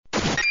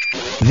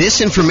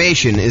This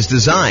information is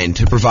designed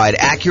to provide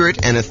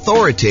accurate and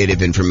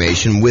authoritative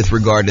information with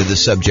regard to the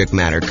subject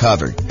matter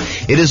covered.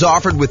 It is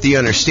offered with the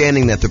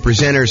understanding that the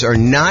presenters are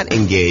not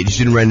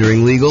engaged in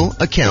rendering legal,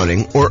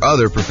 accounting, or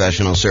other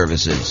professional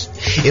services.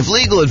 If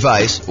legal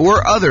advice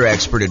or other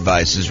expert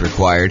advice is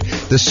required,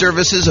 the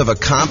services of a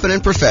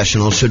competent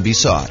professional should be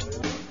sought.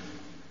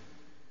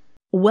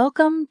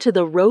 Welcome to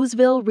the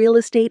Roseville Real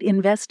Estate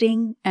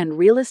Investing and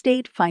Real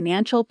Estate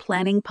Financial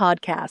Planning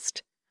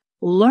Podcast.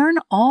 Learn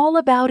all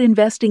about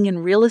investing in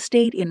real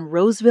estate in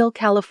Roseville,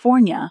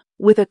 California,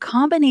 with a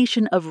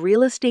combination of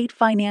real estate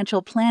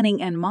financial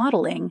planning and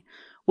modeling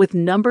with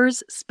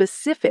numbers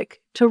specific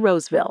to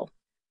Roseville,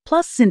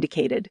 plus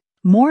syndicated,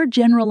 more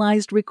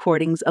generalized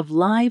recordings of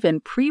live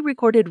and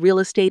pre-recorded real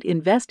estate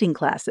investing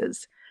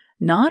classes,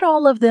 not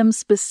all of them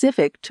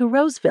specific to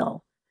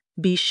Roseville.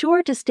 Be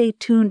sure to stay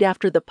tuned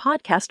after the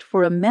podcast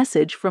for a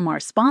message from our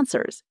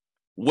sponsors.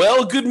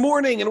 Well, good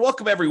morning and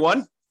welcome,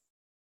 everyone.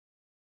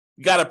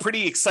 Got a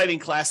pretty exciting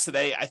class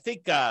today. I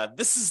think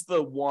this is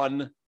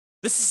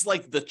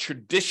like the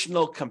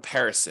traditional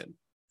comparison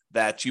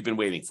that you've been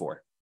waiting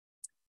for.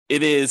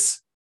 It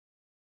is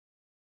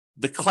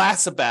the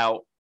class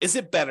about, is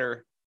it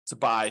better to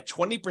buy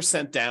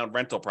 20% down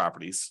rental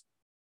properties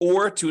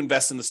or to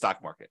invest in the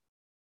stock market?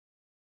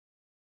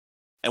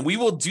 And we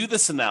will do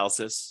this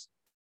analysis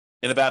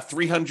in about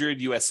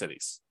 300 U.S.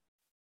 cities.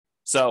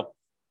 So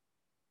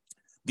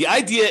the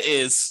idea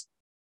is,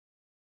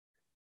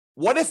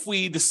 what if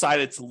we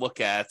decided to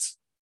look at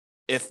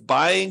if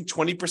buying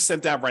 20%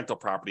 down rental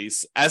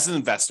properties as an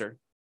investor,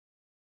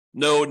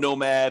 no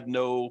nomad,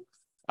 no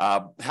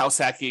house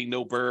hacking,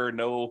 no BRRRR,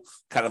 no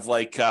kind of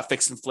like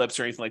fix and flips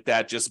or anything like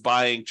that, just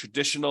buying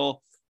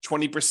traditional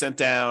 20%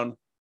 down,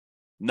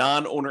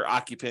 non-owner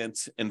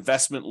occupant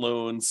investment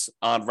loans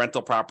on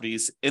rental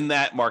properties in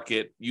that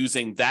market,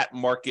 using that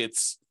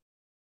market's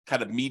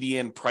kind of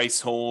median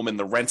price home and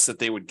the rents that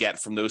they would get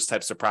from those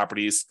types of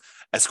properties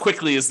as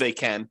quickly as they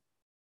can.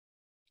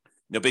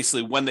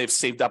 Basically when they've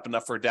saved up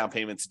enough for a down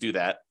payment to do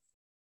that.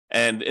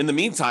 And in the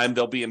meantime,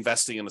 they'll be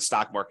investing in the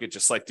stock market,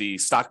 just like the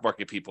stock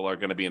market people are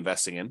going to be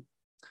investing in.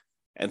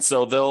 And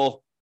so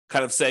they'll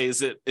kind of say,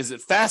 is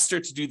it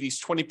faster to do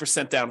these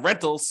 20% down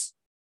rentals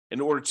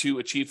in order to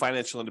achieve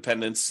financial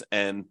independence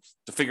and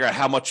to figure out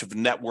how much of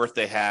net worth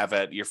they have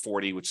at year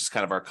 40, which is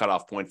kind of our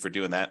cutoff point for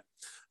doing that.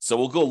 So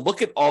we'll go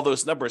look at all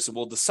those numbers and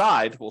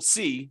we'll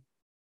see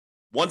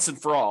once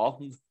and for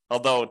all,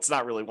 although it's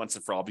not really once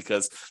and for all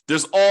because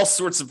there's all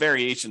sorts of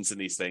variations in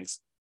these things.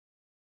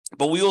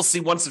 But we will see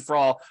once and for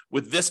all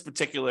with this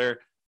particular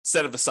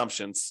set of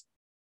assumptions,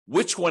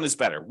 which one is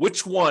better?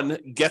 Which one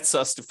gets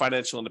us to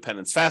financial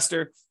independence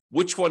faster?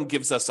 Which one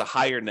gives us a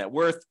higher net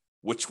worth?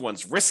 Which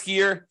one's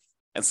riskier?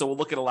 And so we'll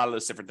look at a lot of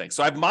those different things.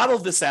 So I've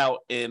modeled this out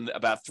in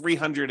about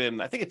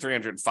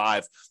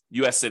 305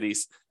 US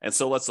cities. And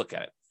so let's look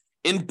at it.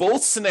 In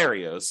both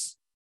scenarios,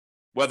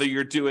 whether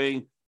you're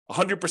doing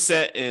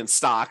 100% in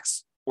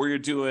stocks or you're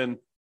doing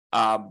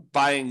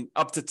buying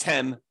up to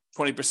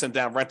 20%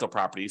 down rental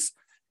properties,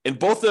 in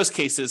both those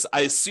cases,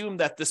 I assume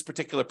that this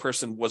particular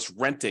person was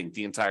renting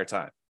the entire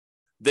time.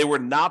 They were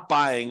not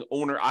buying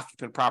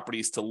owner-occupant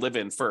properties to live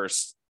in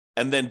first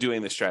and then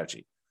doing the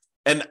strategy.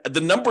 And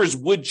the numbers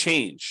would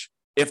change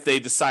if they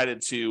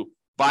decided to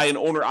buy an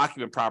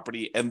owner-occupant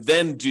property and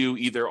then do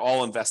either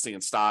all investing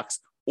in stocks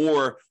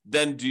or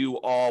then do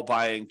all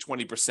buying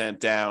 20%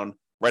 down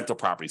rental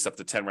properties, up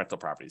to 10 rental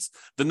properties.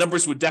 The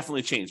numbers would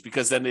definitely change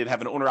because then they'd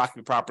have an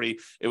owner-occupant property.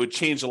 It would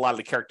change a lot of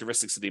the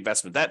characteristics of the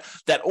investment.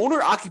 That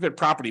owner-occupant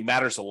property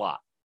matters a lot.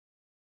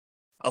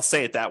 I'll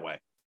say it that way.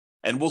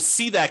 And we'll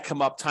see that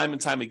come up time and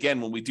time again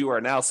when we do our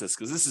analysis,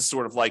 because this is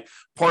sort of like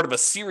part of a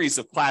series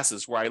of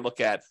classes where I look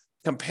at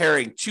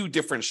comparing two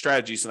different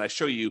strategies and I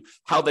show you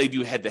how they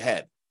do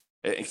head-to-head.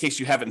 In case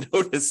you haven't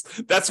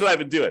noticed, that's what I've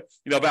been doing.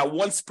 About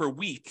once per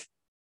week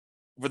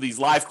for these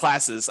live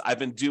classes, I've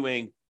been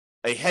doing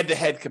a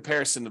head-to-head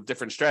comparison of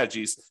different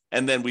strategies,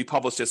 and then we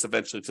publish this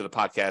eventually to the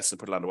podcast and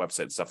put it on the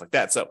website and stuff like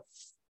that. So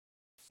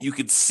you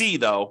can see,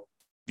 though,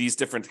 these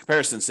different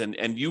comparisons,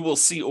 and you will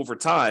see over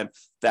time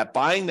that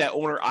buying that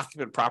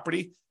owner-occupant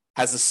property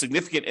has a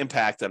significant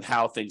impact on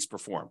how things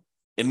perform.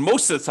 And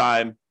most of the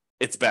time,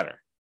 it's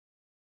better.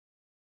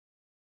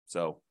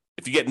 So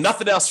if you get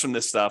nothing else from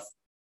this stuff,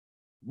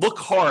 look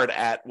hard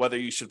at whether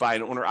you should buy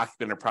an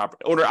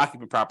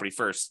owner-occupant property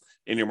first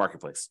in your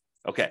marketplace.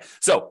 Okay,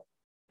 so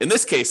in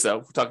this case, though,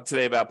 we're talking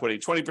today about putting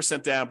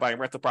 20% down, buying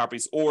rental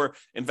properties, or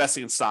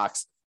investing in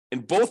stocks. In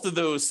both of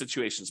those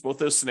situations, both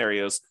those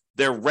scenarios,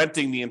 they're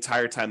renting the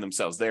entire time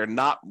themselves. They are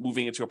not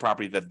moving into a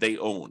property that they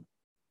own.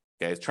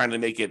 Okay, trying to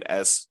make it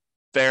as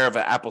fair of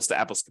an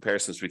apples-to-apples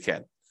comparison as we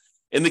can.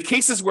 In the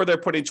cases where they're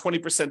putting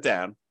 20%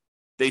 down,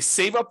 they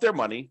save up their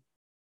money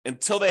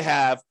until they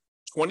have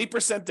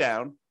 20%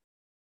 down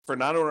for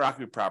non-owner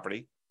occupant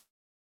property,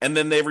 and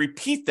then they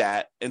repeat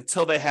that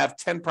until they have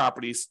 10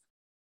 properties,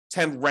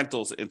 10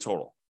 rentals in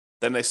total.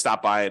 Then they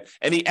stop buying.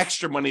 Any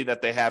extra money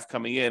that they have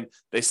coming in,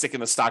 they stick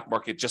in the stock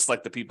market, just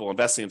like the people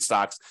investing in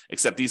stocks,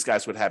 except these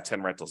guys would have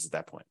 10 rentals at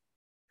that point.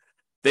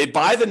 They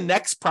buy the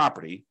next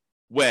property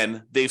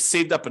when they've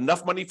saved up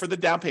enough money for the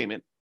down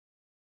payment,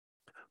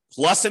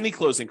 plus any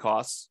closing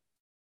costs,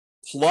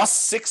 plus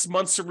 6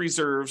 months of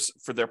reserves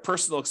for their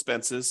personal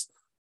expenses,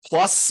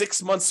 plus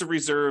 6 months of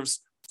reserves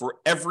for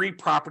every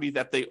property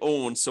that they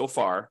own so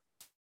far.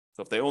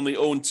 So if they only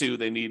own 2,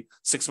 they need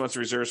 6 months of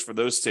reserves for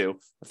those 2.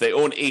 If they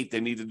own 8, they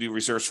need to do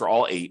reserves for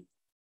all 8.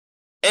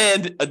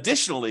 And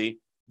additionally,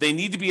 they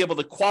need to be able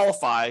to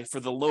qualify for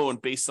the loan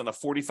based on a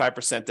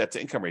 45% debt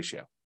to income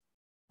ratio.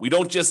 We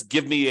don't just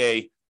give me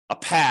a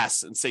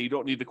pass and say you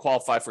don't need to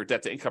qualify for a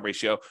debt to income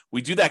ratio.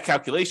 We do that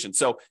calculation.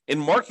 So in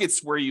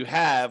markets where you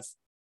have,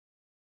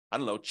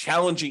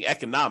 challenging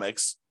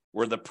economics,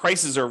 where the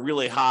prices are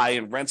really high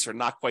and rents are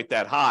not quite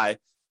that high,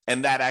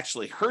 and that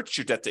actually hurts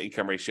your debt to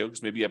income ratio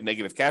because maybe you have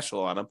negative cash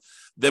flow on them,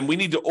 then we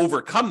need to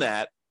overcome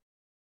that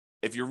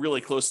if you're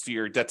really close to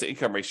your debt to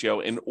income ratio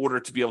in order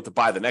to be able to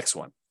buy the next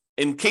one.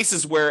 In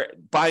cases where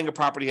buying a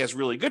property has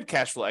really good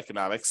cash flow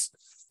economics,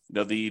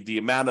 the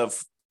amount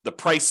of the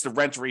price to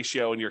rent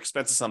ratio and your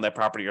expenses on that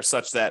property are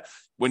such that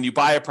when you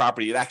buy a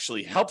property, it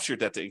actually helps your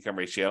debt to income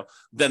ratio,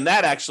 then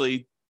that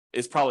actually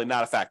is probably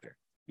not a factor.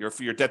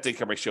 Your debt to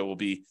income ratio will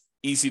be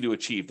easy to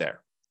achieve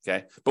there.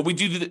 Okay. But we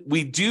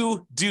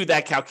do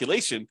that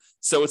calculation.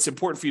 So it's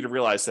important for you to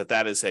realize that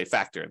that is a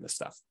factor in this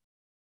stuff.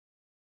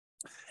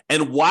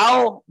 And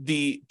while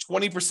the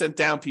 20%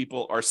 down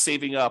people are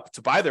saving up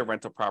to buy their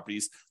rental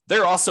properties,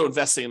 they're also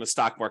investing in the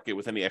stock market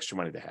with any extra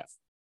money they have.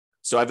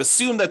 So I've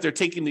assumed that they're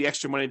taking the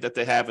extra money that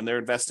they have and they're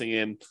investing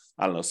in,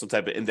 some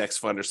type of index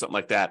fund or something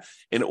like that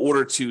in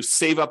order to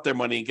save up their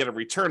money and get a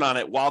return on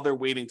it while they're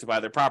waiting to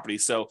buy their property.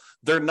 So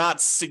they're not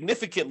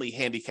significantly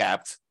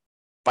handicapped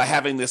by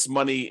having this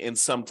money in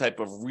some type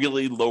of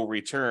really low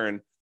return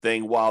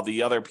thing, while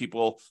the other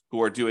people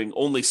who are doing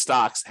only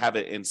stocks have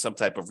it in some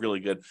type of really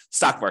good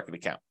stock market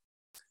account.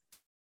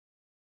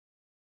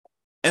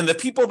 And the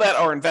people that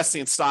are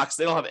investing in stocks,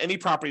 they don't have any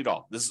property at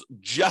all. This is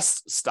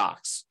just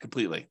stocks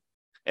completely.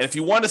 And if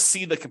you want to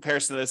see the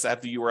comparison of this, I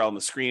have the URL on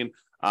the screen.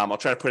 I'll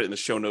try to put it in the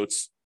show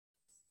notes.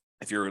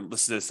 If you're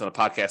listening to this on a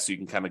podcast, so you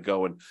can kind of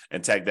go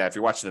and tag that. If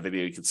you're watching the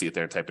video, you can see it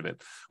there and type it in.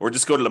 Or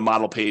just go to the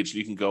model page and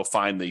you can go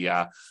find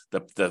the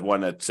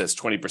one that says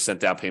 20%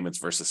 down payments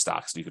versus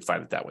stocks. And you can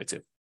find it that way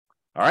too.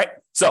 All right.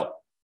 So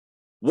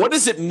what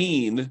does it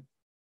mean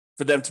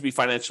for them to be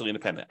financially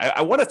independent?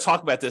 I want to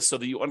talk about this so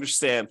that you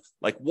understand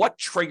what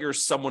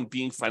triggers someone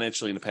being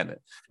financially independent.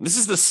 And this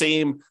is the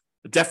same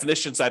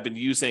definitions I've been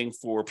using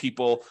for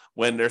people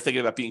when they're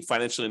thinking about being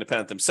financially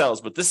independent themselves,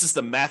 but this is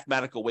the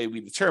mathematical way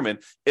we determine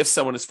if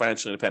someone is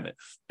financially independent.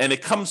 And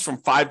it comes from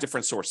 5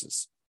 different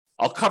sources.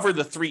 I'll cover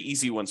the 3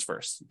 easy ones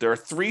first. There are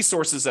 3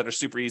 sources that are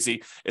super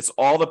easy. It's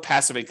all the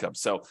passive income.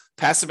 So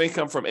passive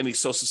income from any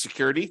Social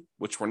Security,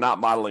 which we're not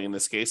modeling in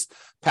this case.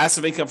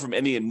 Passive income from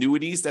any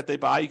annuities that they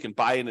buy. You can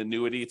buy an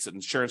annuity. It's an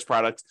insurance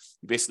product.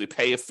 You basically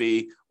pay a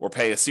fee or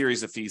pay a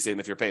series of fees in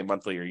if you're paying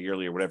monthly or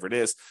yearly or whatever it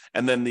is.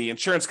 And then the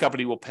insurance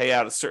company will pay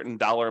out a certain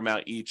dollar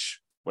amount each,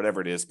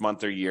 whatever it is,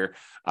 month or year,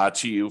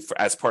 to you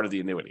as part of the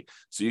annuity.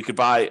 So you could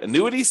buy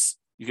annuities.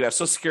 You could have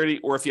Social Security,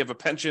 or if you have a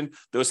pension,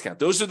 those count.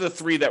 Those are the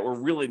 3 that we're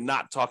really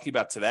not talking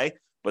about today,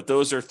 but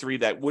those are 3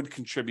 that would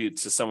contribute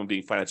to someone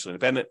being financially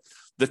independent.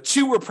 The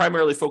 2 we're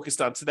primarily focused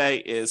on today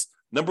is,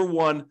 number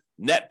 1,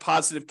 net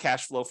positive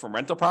cash flow from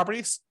rental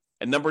properties,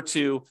 and number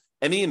 2,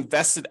 any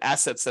invested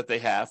assets that they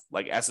have,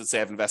 like assets they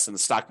have invested in the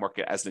stock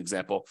market, as an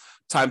example,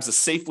 times the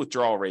safe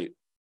withdrawal rate.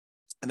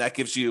 And that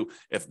gives you,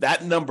 if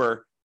that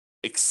number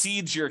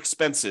exceeds your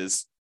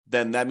expenses,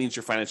 then that means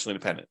you're financially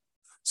independent.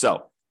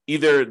 So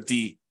either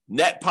the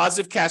net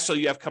positive cash flow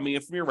you have coming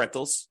in from your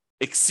rentals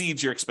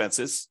exceeds your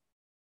expenses,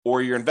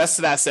 or your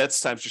invested assets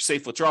times your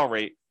safe withdrawal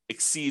rate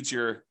exceeds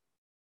your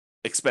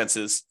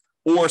expenses,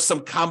 or some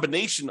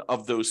combination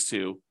of those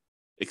 2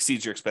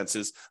 exceeds your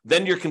expenses,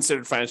 then you're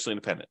considered financially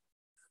independent.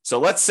 So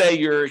let's say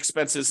your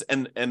expenses,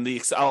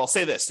 I'll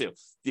say this too,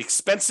 the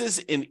expenses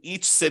in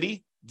each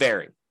city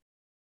vary.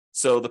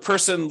 So the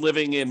person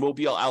living in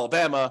Mobile,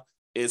 Alabama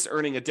is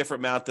earning a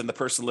different amount than the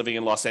person living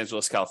in Los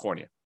Angeles,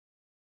 California,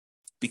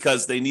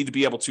 because they need to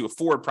be able to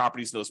afford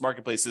properties in those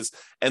marketplaces.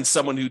 And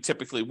someone who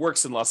typically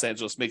works in Los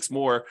Angeles makes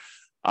more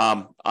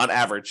on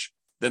average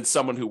than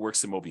someone who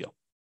works in Mobile.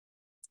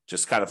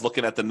 Just kind of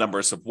looking at the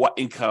numbers of what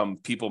income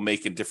people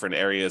make in different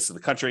areas of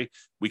the country,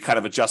 we kind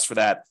of adjust for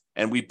that.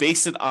 And we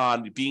base it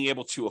on being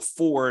able to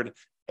afford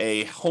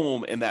a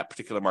home in that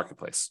particular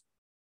marketplace.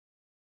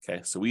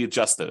 Okay, so we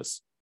adjust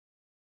those.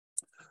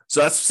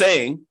 So that's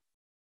saying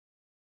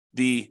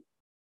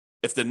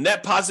if the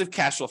net positive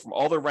cash flow from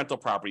all their rental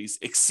properties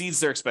exceeds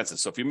their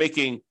expenses. So if you're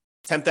making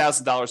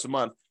 $10,000 a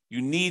month,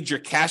 you need your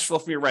cash flow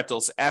from your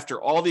rentals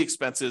after all the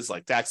expenses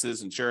like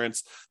taxes,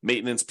 insurance,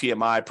 maintenance,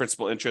 PMI,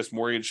 principal, interest,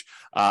 mortgage,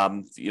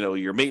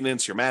 your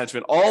maintenance, your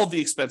management, all of the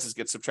expenses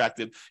get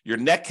subtracted. Your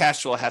net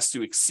cash flow has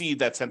to exceed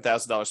that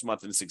 $10,000 a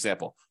month in this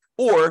example.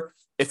 Or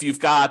if you've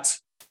got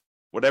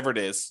whatever it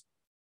is,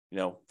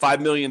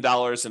 $5 million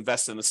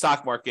invested in the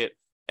stock market,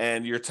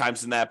 and you're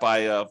timesing that by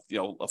a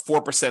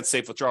 4%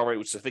 safe withdrawal rate,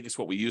 which I think is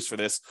what we use for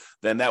this,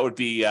 then that would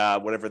be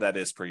whatever that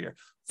is per year.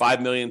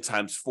 $5 million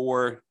times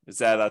 4 is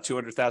that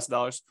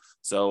 $200,000.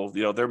 So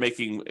they're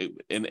making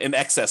in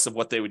excess of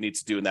what they would need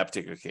to do in that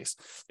particular case.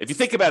 If you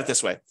think about it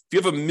this way, if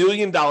you have $1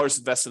 million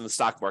invested in the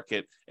stock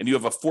market and you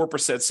have a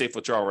 4% safe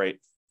withdrawal rate,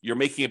 you're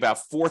making about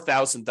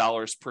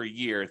 $4,000 per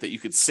year that you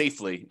could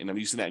safely, and I'm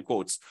using that in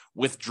quotes,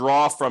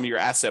 withdraw from your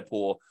asset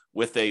pool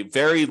with a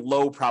very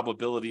low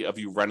probability of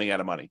you running out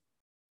of money.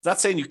 It's not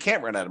saying you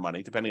can't run out of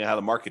money, depending on how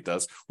the market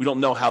does. We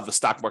don't know how the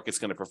stock market's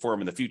going to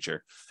perform in the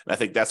future. And I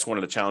think that's one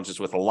of the challenges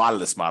with a lot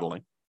of this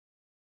modeling.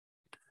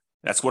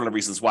 That's one of the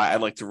reasons why I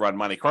like to run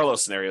Monte Carlo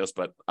scenarios,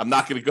 but I'm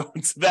not going to go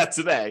into that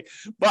today.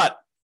 But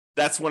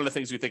that's one of the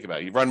things we think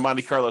about. You run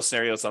Monte Carlo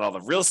scenarios on all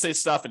the real estate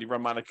stuff, and you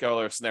run Monte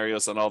Carlo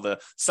scenarios on all the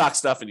stock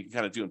stuff, and you can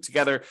kind of do them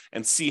together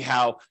and see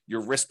how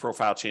your risk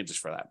profile changes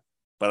for that.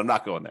 But I'm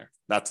not going there,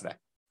 not today.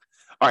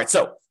 All right,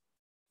 so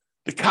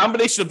the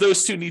combination of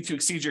those two need to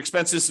exceed your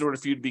expenses in order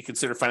for you to be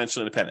considered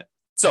financially independent.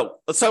 So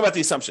let's talk about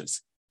the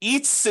assumptions.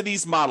 Each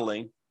city's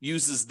modeling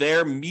uses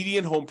their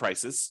median home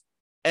prices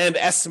and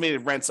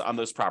estimated rents on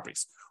those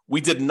properties.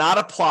 We did not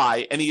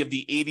apply any of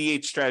the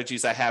 88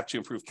 strategies I have to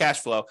improve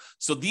cash flow.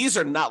 So these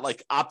are not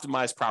like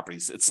optimized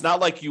properties. It's not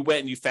like you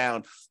went and you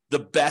found the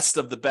best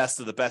of the best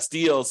of the best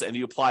deals and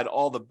you applied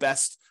all the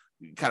best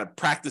kind of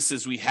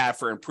practices we have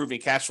for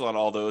improving cash flow on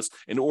all those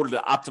in order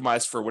to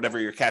optimize for whatever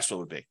your cash flow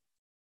would be.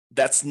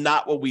 That's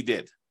not what we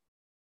did.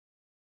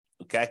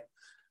 Okay.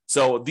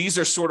 So these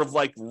are sort of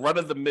like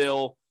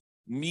run-of-the-mill,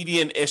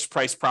 median-ish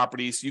price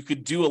properties. You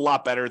could do a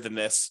lot better than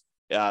this,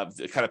 kind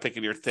of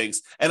picking your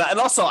things. And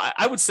also,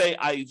 I would say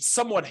I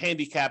somewhat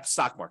handicap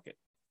stock market.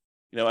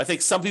 I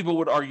think some people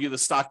would argue the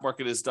stock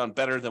market has done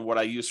better than what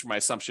I used for my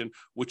assumption,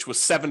 which was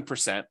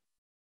 7%.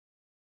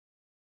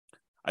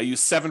 I use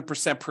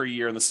 7% per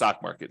year in the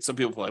stock market. Some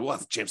people are like,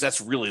 well, James,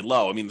 that's really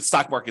low. I mean, the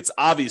stock market's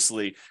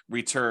obviously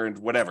returned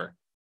whatever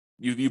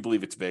you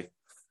believe it to be.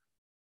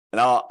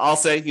 And I'll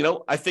say,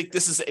 I think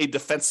this is a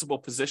defensible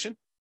position,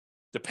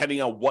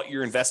 depending on what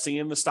you're investing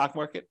in the stock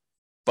market.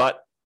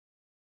 But,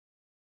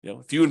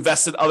 if you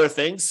invest in other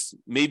things,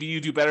 maybe you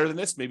do better than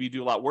this, maybe you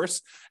do a lot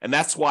worse. And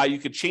that's why you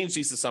could change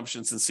these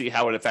assumptions and see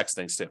how it affects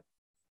things too.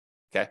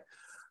 Okay.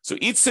 So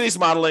each city's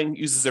modeling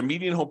uses their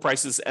median home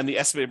prices and the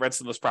estimated rents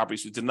in those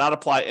properties. We did not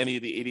apply any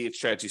of the 88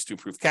 strategies to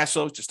improve cash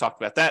flow. Just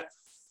talked about that.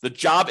 The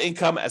job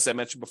income, as I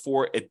mentioned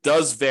before, it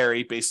does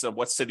vary based on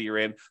what city you're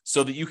in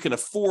so that you can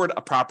afford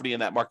a property in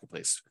that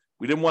marketplace.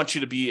 We didn't want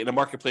you to be in a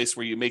marketplace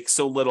where you make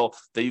so little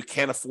that you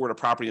can't afford a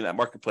property in that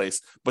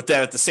marketplace. But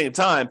then at the same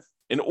time,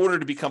 in order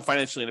to become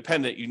financially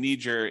independent, you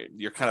need your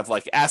kind of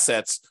like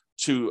assets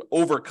to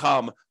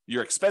overcome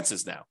your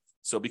expenses now.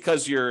 So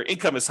because your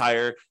income is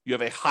higher, you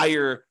have a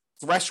higher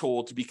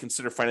threshold to be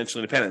considered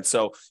financially independent.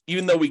 So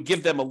even though we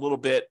give them a little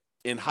bit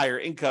in higher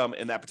income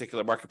in that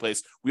particular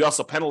marketplace, we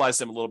also penalize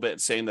them a little bit,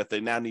 saying that they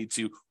now need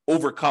to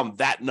overcome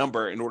that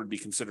number in order to be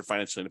considered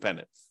financially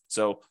independent.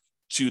 So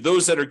to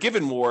those that are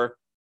given more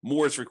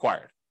is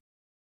required.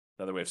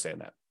 Another way of saying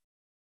that.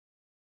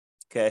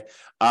 Okay.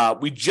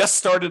 We just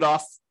started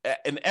off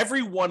in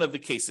every one of the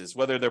cases,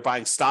 whether they're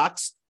buying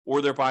stocks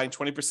or they're buying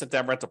 20%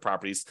 down rental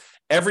properties,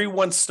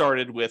 everyone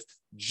started with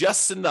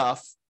just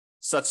enough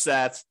such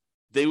that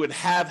they would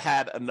have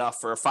had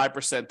enough for a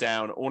 5%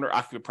 down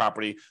owner-occupant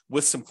property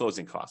with some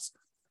closing costs.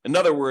 In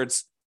other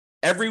words,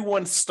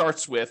 everyone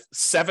starts with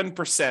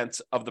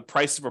 7% of the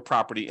price of a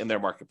property in their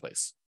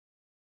marketplace.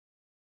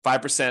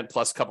 5%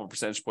 plus a couple of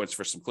percentage points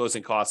for some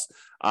closing costs.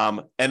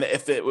 And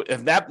if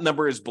that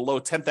number is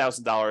below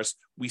 $10,000,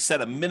 we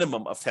set a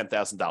minimum of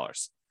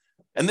 $10,000.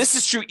 And this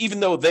is true even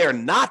though they are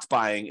not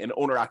buying an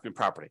owner-occupant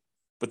property.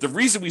 But the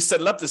reason we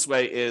set it up this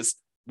way is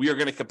we are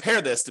going to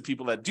compare this to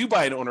people that do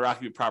buy an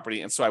owner-occupant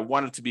property. And so I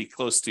wanted to be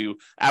close to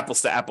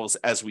apples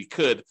as we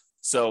could.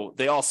 So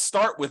they all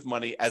start with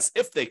money as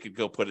if they could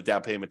go put a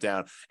down payment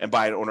down and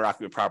buy an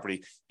owner-occupant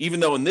property, even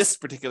though in this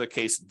particular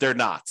case, they're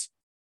not.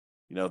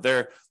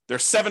 They're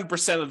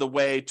 7% of the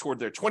way toward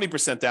their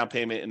 20% down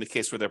payment in the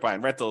case where they're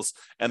buying rentals,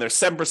 and they're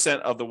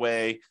 7% of the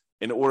way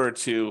in order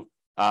to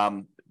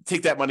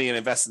take that money and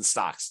invest in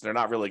stocks. They're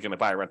not really going to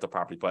buy a rental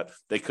property, but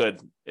they could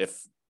if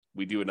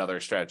we do another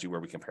strategy where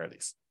we compare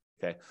these.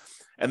 Okay.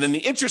 And then the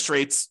interest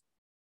rates,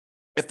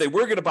 if they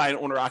were going to buy an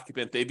owner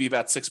occupant, they'd be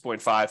about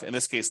 6.5. In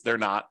this case, they're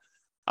not.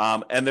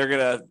 And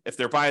if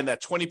they're buying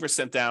that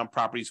 20% down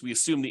properties, we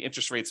assume the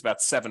interest rate's about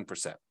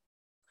 7%.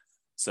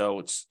 So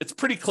it's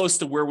pretty close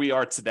to where we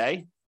are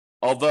today,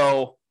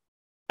 although,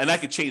 and I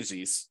could change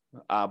these,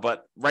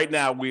 but right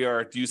now we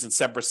are using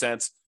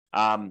 7%.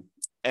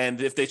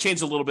 And if they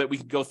change a little bit, we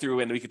can go through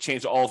and we could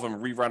change all of them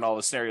and rerun all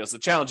the scenarios. The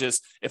challenge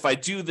is if I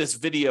do this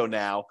video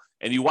now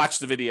and you watch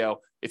the video,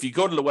 if you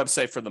go to the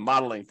website for the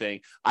modeling thing,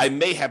 I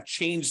may have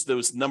changed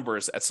those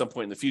numbers at some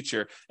point in the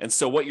future. And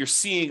so what you're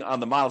seeing on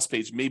the models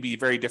page may be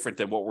very different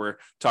than what we're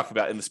talking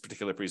about in this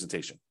particular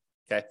presentation.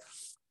 Okay.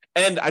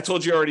 And I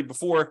told you already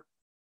before,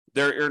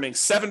 they're earning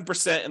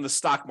 7% in the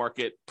stock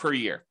market per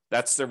year.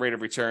 That's their rate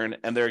of return.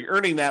 And they're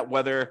earning that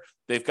whether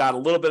they've got a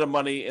little bit of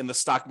money in the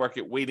stock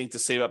market waiting to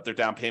save up their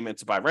down payment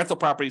to buy rental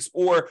properties,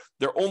 or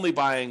they're only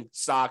buying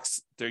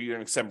stocks, they're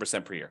earning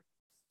 7% per year.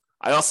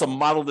 I also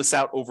modeled this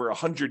out over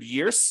 100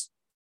 years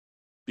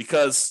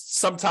because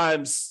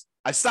sometimes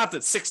I stopped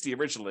at 60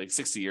 originally,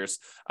 60 years.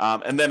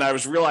 And then I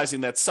was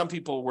realizing that some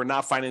people were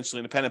not financially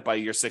independent by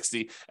year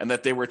 60 and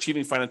that they were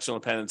achieving financial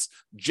independence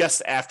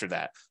just after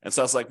that. And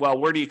so I was like, well,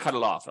 where do you cut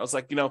it off? I was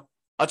like,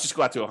 I'll just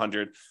go out to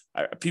 100.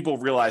 People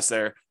realize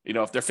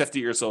if they're 50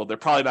 years old, they're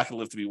probably not going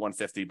to live to be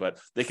 150, but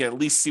they can at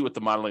least see what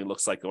the modeling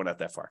looks like going out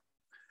that far.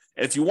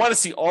 And if you want to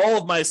see all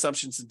of my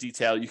assumptions in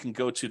detail, you can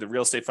go to the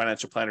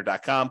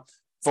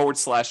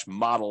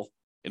realestatefinancialplanner.com/model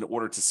in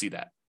order to see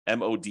that.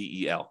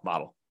 MODEL,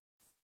 model.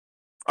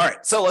 All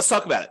right, so let's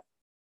talk about it.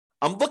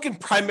 I'm looking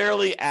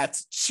primarily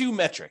at two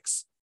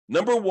metrics.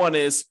 Number one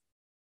is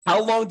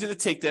how long did it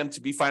take them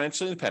to be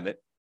financially independent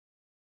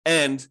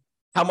and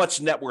how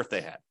much net worth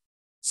they had.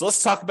 So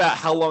let's talk about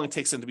how long it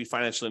takes them to be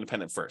financially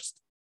independent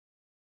first.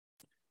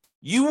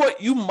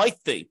 You might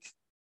think,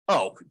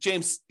 oh,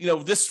 James,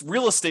 this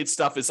real estate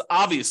stuff is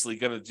obviously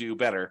going to do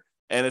better,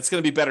 and it's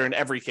going to be better in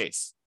every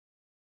case.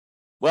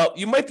 Well,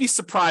 you might be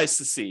surprised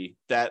to see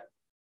that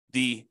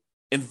the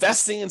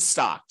investing in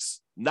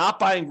stocks, not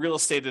buying real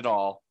estate at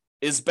all,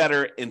 is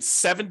better in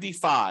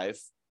 75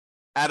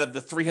 out of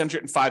the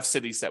 305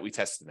 cities that we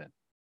tested in.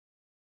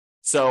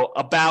 So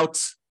about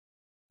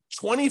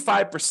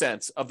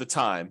 25% of the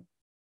time,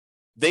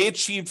 they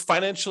achieved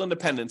financial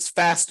independence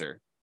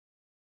faster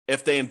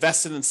if they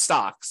invested in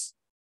stocks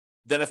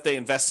than if they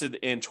invested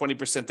in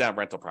 20% down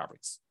rental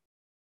properties.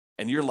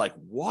 And you're like,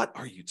 what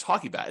are you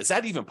talking about? Is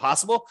that even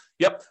possible?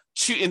 Yep.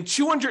 In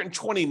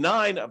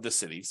 229 of the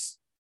cities,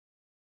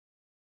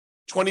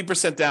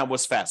 20% down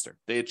was faster.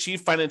 They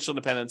achieved financial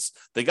independence.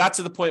 They got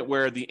to the point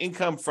where the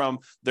income from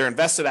their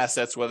invested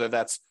assets, whether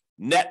that's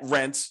net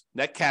rent,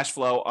 net cash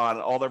flow on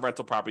all their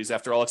rental properties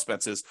after all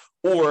expenses,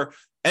 or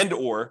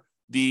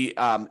the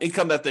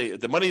income that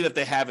the money that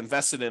they have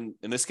invested in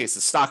this case,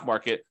 the stock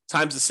market,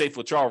 times the safe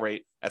withdrawal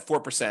rate at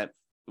 4%,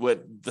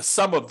 with the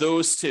sum of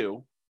those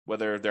two,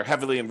 whether they're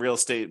heavily in real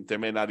estate, they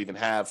may not even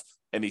have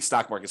any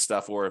stock market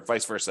stuff or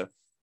vice versa.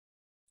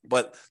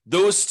 But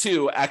those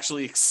two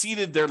actually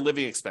exceeded their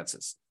living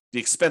expenses, the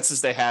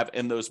expenses they have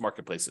in those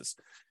marketplaces.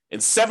 In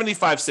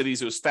 75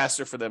 cities, it was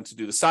faster for them to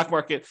do the stock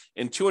market.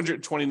 In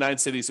 229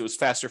 cities, it was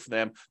faster for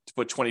them to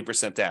put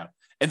 20% down.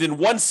 And in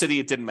one city,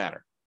 it didn't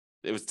matter.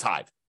 It was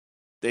tied.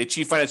 They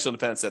achieved financial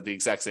independence at the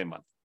exact same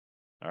month.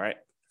 All right.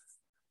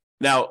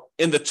 Now,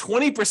 in the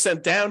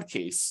 20% down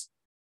case,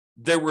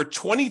 there were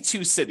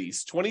 22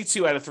 cities,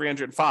 22 out of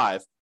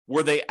 305,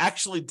 where they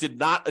actually did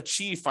not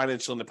achieve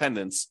financial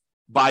independence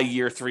by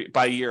year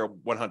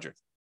 100.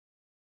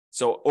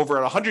 So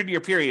over a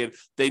 100-year period,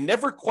 they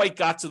never quite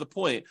got to the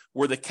point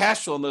where the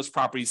cash flow in those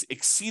properties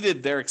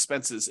exceeded their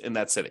expenses in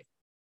that city,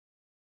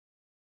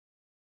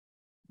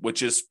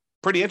 which is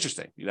pretty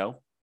interesting, Now,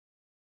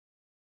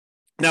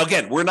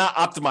 again, we're not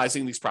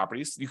optimizing these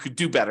properties. You could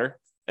do better.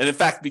 And in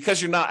fact,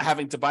 because you're not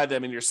having to buy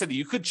them in your city,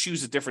 you could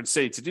choose a different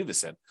city to do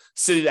this in,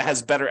 city that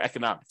has better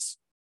economics,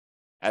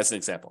 as an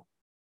example.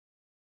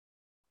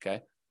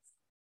 Okay.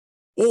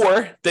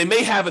 Or they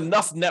may have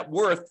enough net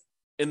worth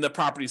in the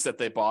properties that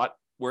they bought,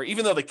 where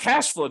even though the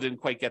cash flow didn't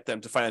quite get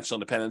them to financial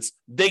independence,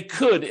 they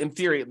could, in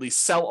theory, at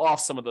least sell off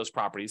some of those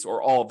properties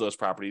or all of those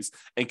properties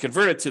and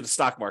convert it to the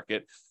stock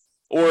market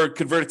or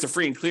convert it to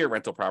free and clear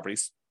rental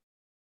properties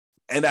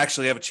and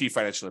actually have achieved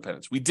financial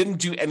independence. We didn't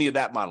do any of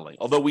that modeling,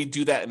 although we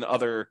do that in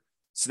other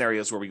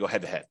scenarios where we go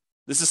head to head.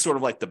 This is sort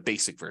of like the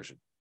basic version.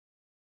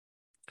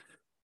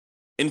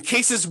 In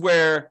cases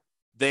where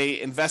they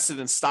invested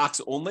in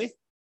stocks only,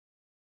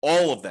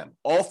 all of them,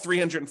 all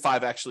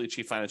 305 actually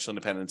achieved financial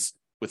independence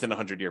within a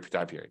 100-year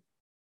time period.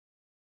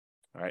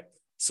 All right.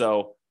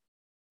 So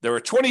there were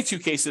 22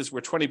 cases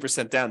where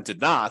 20% down did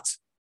not,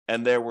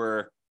 and there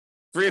were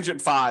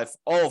 305,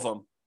 all of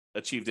them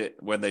achieved it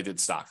when they did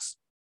stocks.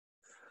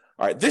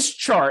 All right, this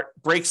chart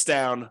breaks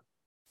down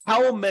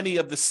how many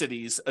of the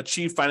cities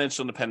achieve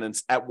financial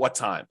independence at what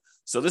time.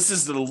 So this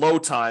is the low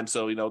time.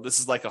 So, this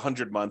is like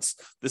 100 months.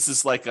 This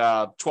is like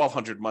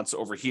 1,200 months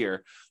over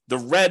here. The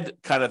red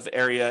kind of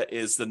area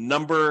is the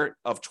number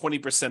of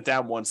 20%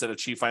 down ones that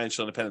achieve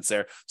financial independence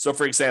there. So,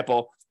 for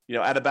example,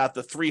 at about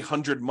the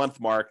 300-month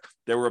mark,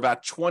 there were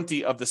about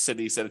 20 of the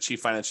cities that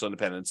achieved financial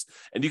independence.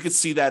 And you can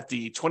see that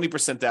the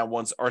 20% down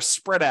ones are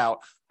spread out,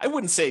 I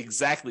wouldn't say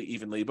exactly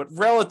evenly, but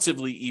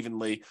relatively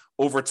evenly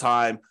over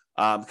time,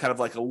 kind of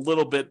like a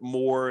little bit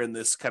more in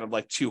this kind of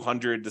like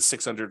 200 to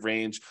 600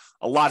 range,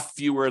 a lot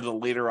fewer the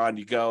later on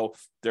you go.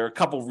 There are a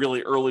couple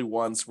really early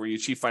ones where you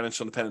achieve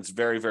financial independence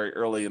very, very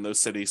early in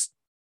those cities.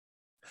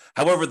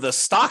 However, the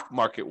stock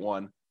market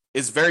one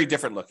is very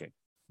different looking.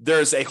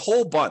 There's a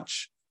whole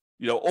bunch,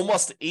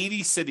 almost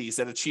 80 cities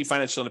that achieve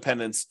financial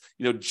independence,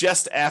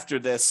 just after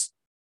this,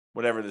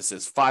 whatever this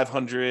is,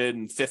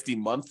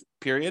 550-month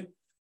period.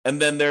 And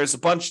then there's a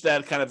bunch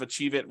that kind of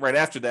achieve it right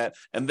after that.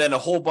 And then a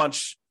whole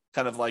bunch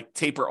kind of like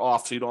taper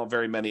off. So you don't have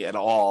very many at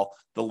all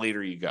the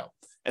later you go.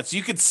 And so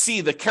you can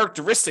see the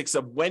characteristics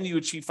of when you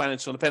achieve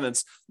financial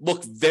independence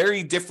look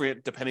very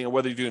different depending on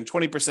whether you're doing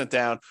 20%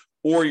 down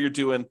or you're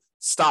doing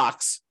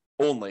stocks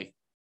only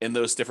in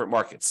those different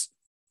markets.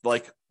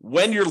 like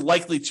when you're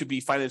likely to be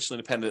financially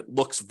independent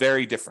looks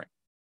very different.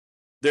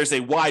 There's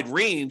a wide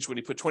range when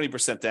you put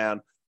 20%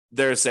 down.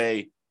 There's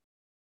a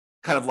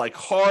kind of like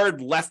hard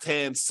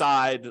left-hand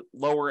side,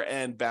 lower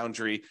end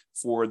boundary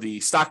for the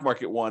stock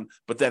market one,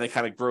 but then it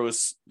kind of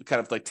grows, kind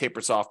of like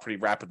tapers off pretty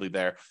rapidly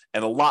there.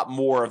 And a lot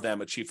more of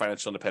them achieve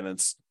financial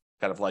independence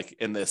kind of like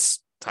in this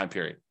time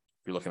period,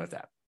 if you're looking at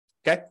that.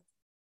 Okay.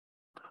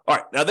 All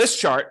right. Now this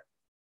chart,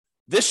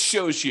 this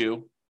shows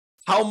you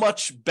how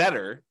much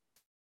better,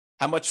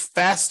 how much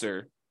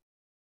faster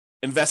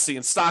investing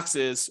in stocks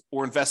is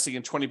or investing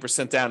in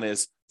 20% down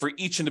is for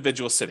each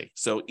individual city.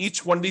 So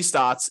each one of these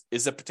dots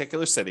is a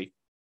particular city.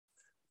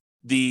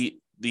 The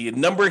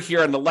number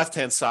here on the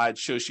left-hand side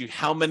shows you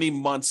how many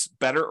months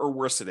better or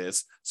worse it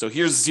is. So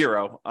here's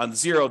 0. On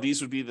 0, these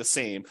would be the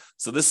same.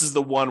 So this is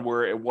the one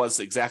where it was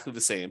exactly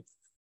the same.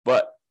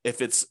 But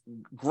if it's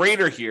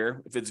greater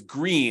here, if it's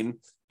green,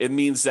 it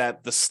means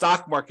that the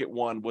stock market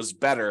one was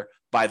better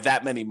by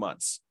that many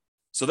months.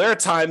 So there are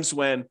times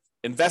when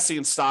investing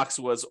in stocks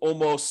was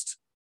almost,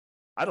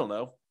 I don't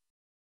know,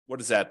 what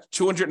is that?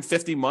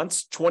 250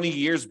 months, 20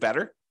 years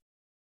better.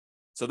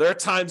 So there are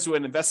times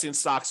when investing in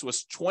stocks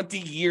was 20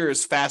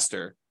 years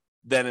faster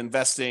than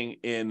investing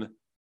in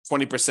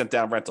 20%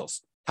 down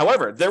rentals.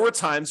 However, there were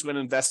times when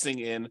investing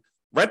in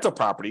rental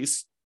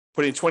properties,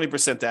 putting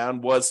 20%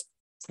 down was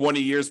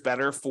 20 years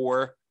better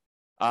for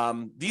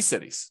these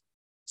cities.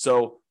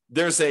 So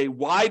there's a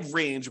wide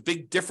range, a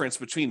big difference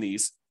between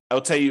these.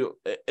 I'll tell you,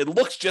 it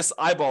looks just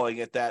eyeballing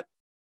it that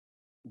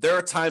there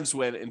are times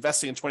when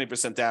investing in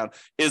 20% down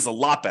is a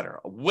lot better,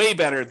 way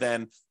better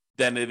than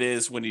it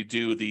is when you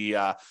do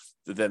the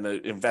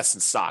invest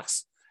in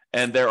stocks.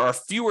 And there are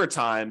fewer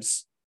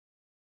times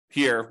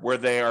here where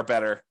they are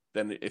better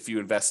than if you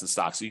invest in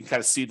stocks. So you can kind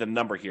of see the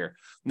number here.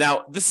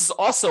 Now, this is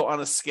also on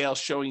a scale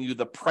showing you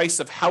the price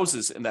of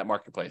houses in that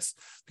marketplace,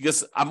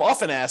 because I'm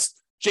often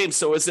asked, James,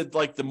 so is it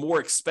like the more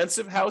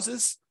expensive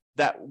houses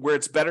that where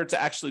it's better to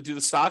actually do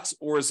the stocks,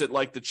 or is it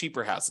like the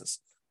cheaper houses,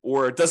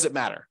 or does it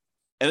matter?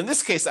 And in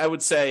this case, I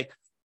would say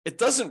it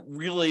doesn't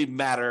really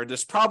matter.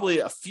 There's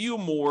probably a few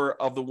more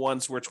of the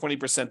ones where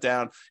 20%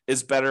 down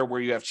is better, where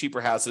you have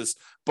cheaper houses,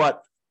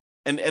 but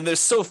and there's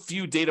so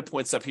few data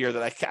points up here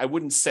that I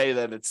wouldn't say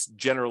that it's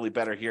generally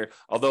better here,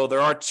 although there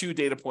are 2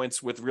 data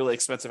points with really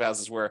expensive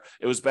houses where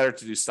it was better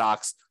to do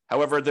stocks.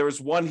 However, there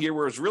was one here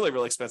where it was really,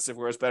 really expensive,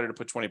 where it's better to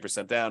put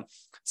 20% down.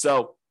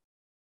 So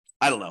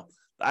I don't know.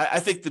 I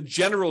think the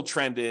general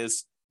trend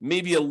is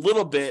maybe a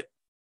little bit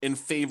in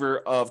favor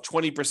of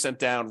 20%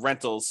 down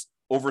rentals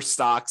over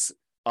stocks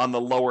on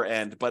the lower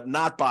end, but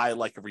not by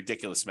like a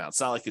ridiculous amount.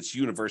 It's not like it's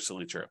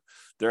universally true.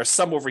 There are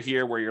some over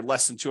here where you're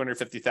less than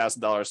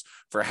 $250,000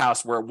 for a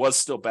house where it was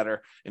still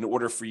better in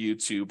order for you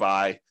to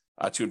buy,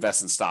 to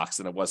invest in stocks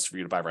than it was for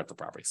you to buy rental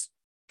properties.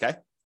 Okay.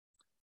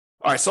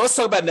 All right. So let's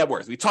talk about net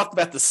worth. We talked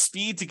about the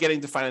speed to getting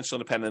to financial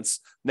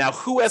independence. Now,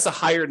 who has a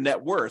higher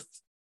net worth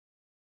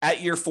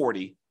at year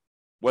 40,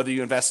 whether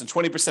you invest in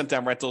 20%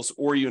 down rentals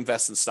or you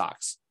invest in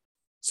stocks?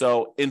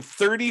 So in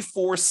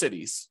 34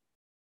 cities,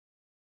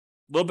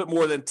 a little bit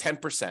more than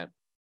 10%.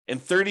 In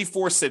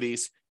 34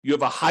 cities, you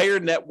have a higher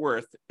net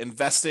worth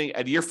investing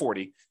at year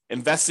 40,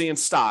 investing in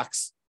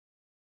stocks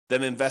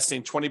than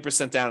investing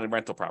 20% down in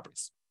rental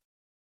properties.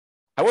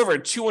 However,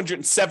 in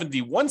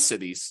 271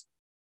 cities,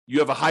 you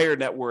have a higher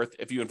net worth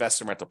if you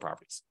invest in rental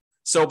properties.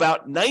 So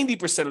about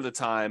 90% of the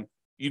time,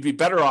 you'd be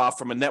better off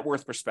from a net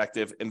worth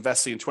perspective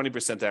investing in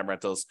 20% down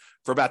rentals.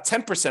 For about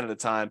 10% of the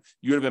time,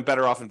 you would have been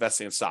better off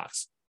investing in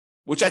stocks,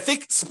 which I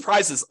think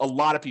surprises a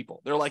lot of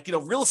people. They're like,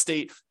 real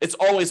estate, it's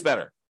always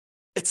better.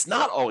 It's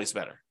not always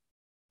better.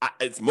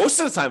 It's most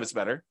of the time it's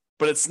better,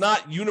 but it's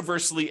not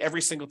universally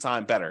every single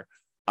time better.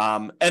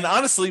 And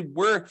honestly,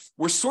 we're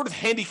sort of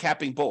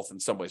handicapping both in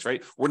some ways,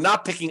 right? We're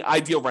not picking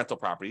ideal rental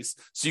properties.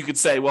 So you could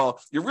say,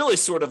 well, you're really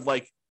sort of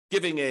like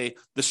giving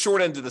the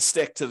short end of the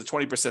stick to the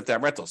 20%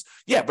 down rentals.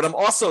 Yeah, but I'm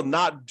also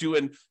not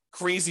doing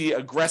crazy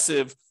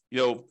aggressive, a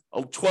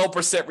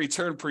 12%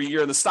 return per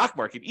year in the stock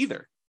market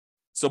either.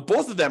 So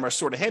both of them are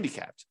sort of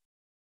handicapped.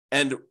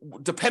 And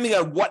depending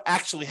on what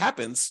actually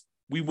happens,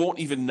 we won't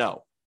even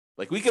know.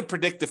 Like we could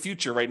predict the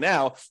future right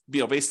now,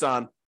 based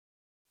on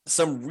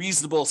some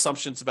reasonable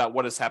assumptions about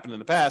what has happened in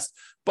the past.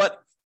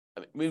 But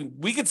I mean,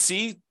 we could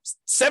see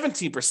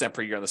 17%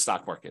 per year on the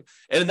stock market.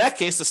 And in that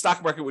case, the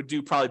stock market would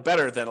do probably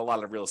better than a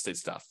lot of real estate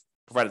stuff,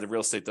 provided the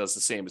real estate does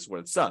the same as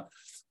what it's done.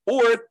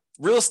 Or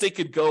real estate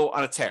could go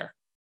on a tear.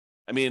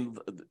 I mean,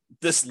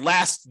 this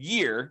last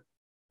year,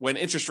 when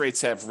interest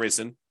rates have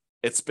risen,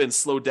 it's been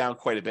slowed down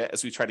quite a bit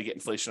as we try to get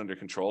inflation under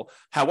control.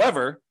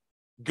 However,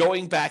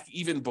 going back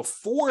even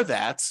before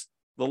that,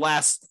 the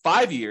last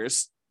 5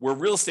 years, where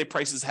real estate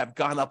prices have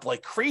gone up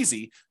like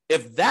crazy,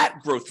 if that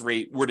growth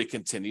rate were to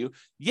continue,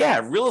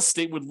 yeah, real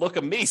estate would look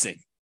amazing.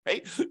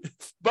 right?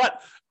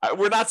 But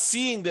we're not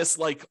seeing this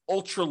like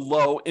ultra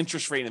low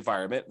interest rate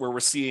environment where we're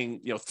seeing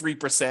 3%,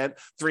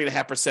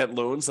 3.5%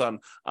 loans on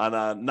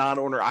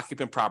non-owner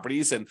occupant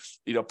properties, and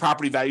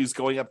property values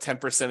going up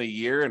 10% a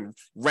year and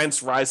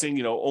rents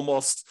rising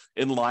almost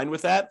in line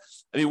with that.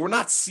 I mean, we're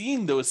not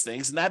seeing those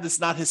things, and that is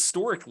not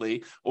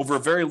historically over a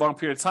very long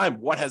period of time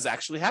what has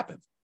actually happened.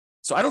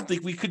 So I don't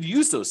think we could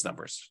use those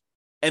numbers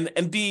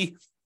and be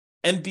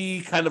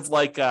kind of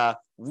like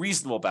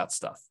reasonable about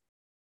stuff,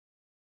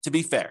 to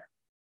be fair.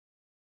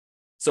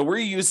 So we're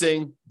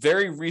using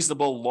very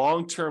reasonable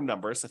long-term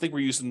numbers. I think we're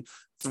using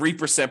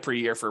 3% per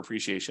year for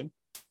appreciation.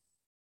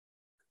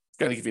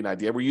 Kind of give you an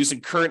idea. We're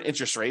using current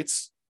interest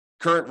rates,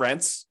 current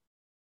rents.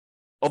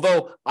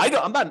 Although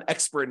I'm not an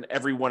expert in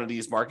every one of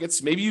these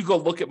markets. Maybe you go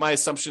look at my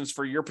assumptions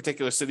for your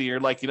particular city. And you're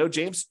like,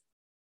 James,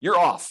 you're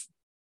off.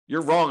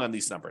 You're wrong on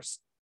these numbers.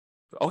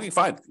 Okay,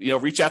 fine.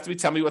 Reach out to me.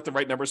 Tell me what the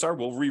right numbers are.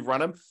 We'll rerun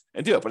them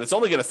and do it. But it's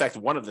only going to affect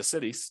one of the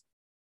cities.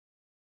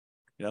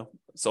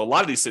 So a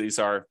lot of these cities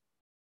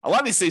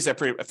I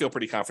feel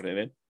pretty confident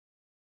in.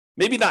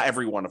 Maybe not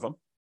every one of them.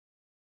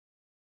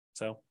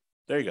 So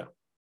there you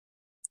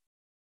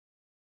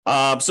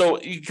go.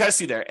 So you can kind of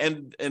see there,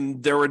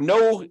 and there were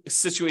no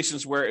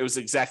situations where it was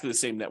exactly the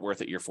same net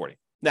worth at year 40.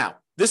 Now,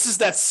 this is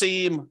that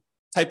same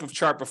type of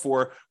chart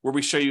before where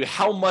we show you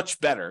how much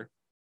better,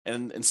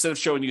 and instead of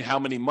showing you how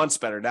many months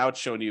better, now it's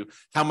showing you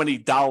how many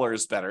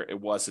dollars better it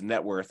was in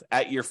net worth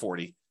at year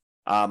 40,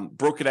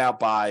 broken out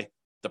by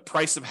the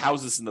price of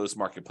houses in those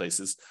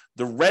marketplaces.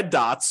 The red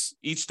dots,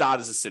 each dot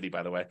is a city,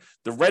 by the way.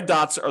 The red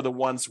dots are the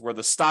ones where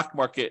the stock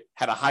market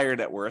had a higher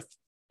net worth,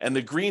 and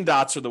the green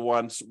dots are the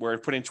ones where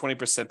putting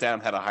 20% down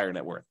had a higher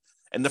net worth.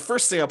 And the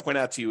first thing I'll point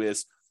out to you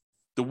is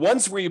the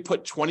ones where you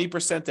put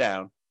 20%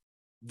 down,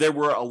 there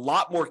were a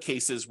lot more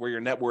cases where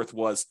your net worth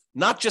was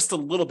not just a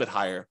little bit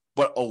higher,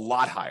 but a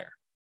lot higher.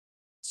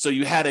 So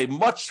you had a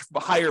much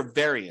higher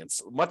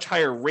variance, much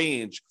higher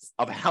range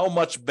of how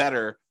much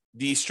better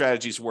these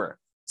strategies were.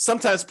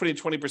 Sometimes putting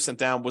 20%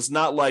 down was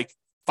not like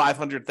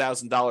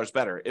 $500,000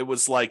 better. It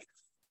was like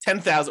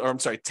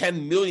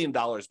 $10 million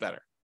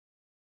better,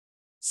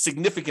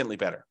 significantly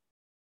better.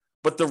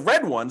 But the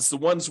red ones, the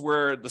ones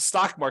where the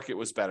stock market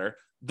was better,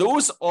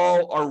 those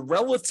all are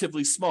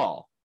relatively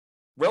small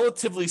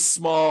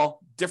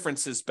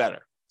differences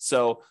better.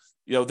 So,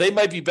 they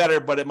might be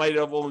better, but it might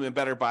have only been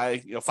better by,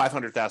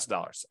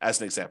 $500,000 as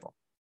an example.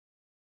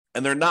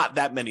 And there are not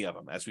that many of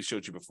them, as we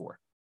showed you before.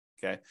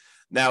 Okay.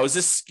 Now, is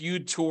this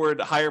skewed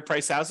toward higher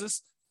price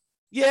houses?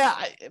 Yeah,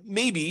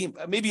 maybe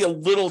a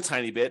little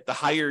tiny bit. The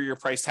higher your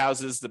priced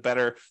houses, the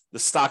better the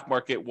stock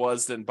market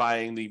was than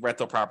buying the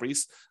rental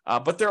properties.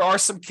 But there are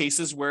some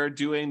cases where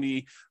doing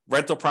the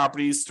rental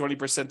properties,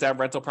 20% down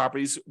rental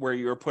properties, where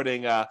you're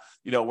putting,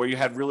 where you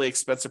had really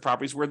expensive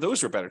properties, where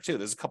those were better too.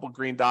 There's a couple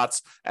green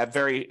dots at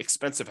very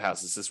expensive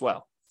houses as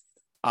well.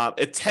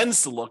 It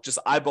tends to look, just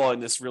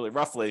eyeballing this really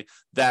roughly,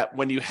 that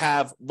when you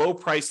have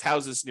low-priced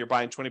houses and you're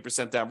buying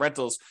 20% down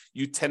rentals,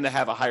 you tend to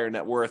have a higher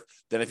net worth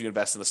than if you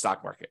invest in the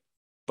stock market.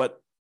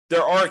 But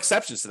there are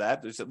exceptions to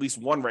that. There's at least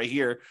one right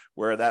here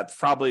where that's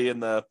probably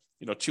in the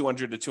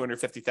 $200,000 to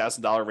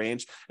 $250,000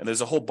 range, and there's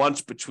a whole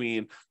bunch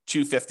between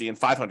 $250,000 and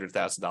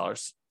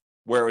 $500,000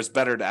 where it was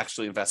better to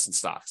actually invest in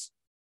stocks.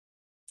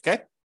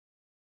 Okay.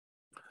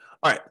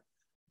 All right.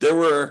 There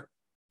were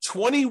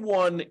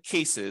 21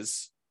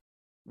 cases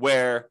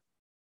where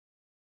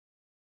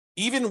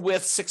even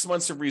with 6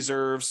 months of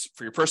reserves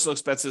for your personal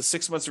expenses,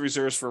 6 months of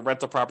reserves for a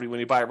rental property when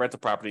you buy a rental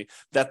property,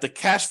 that the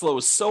cash flow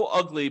is so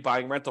ugly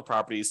buying rental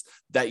properties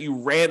that you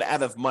ran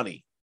out of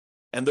money.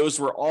 And those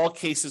were all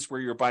cases where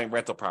you're buying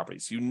rental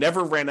properties. You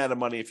never ran out of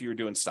money if you were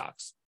doing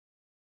stocks.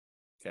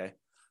 Okay.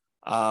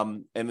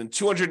 And in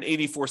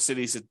 284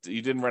 cities,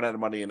 you didn't run out of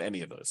money in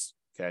any of those.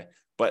 Okay.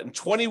 But in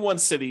 21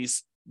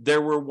 cities,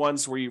 there were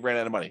ones where you ran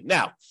out of money.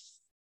 Now,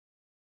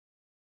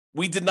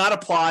 we did not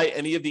apply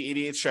any of the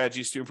 88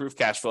 strategies to improve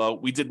cash flow.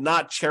 We did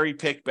not cherry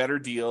pick better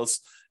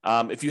deals.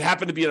 If you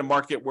happen to be in a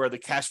market where the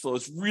cash flow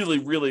is really,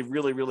 really,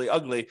 really, really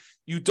ugly,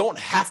 you don't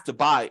have to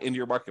buy in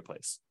your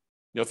marketplace.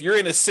 If you're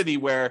in a city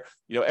where,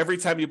 every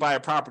time you buy a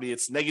property,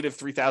 it's negative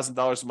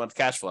 $3,000 a month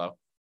cash flow,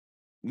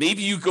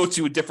 maybe you go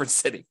to a different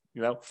city.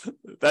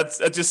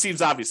 That just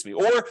seems obvious to me.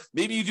 Or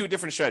maybe you do a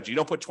different strategy. You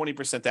don't put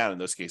 20% down in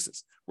those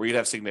cases where you'd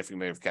have significant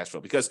negative cash flow,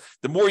 because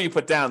the more you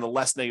put down, the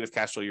less negative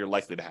cash flow you're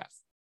likely to have.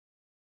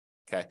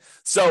 Okay,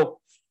 so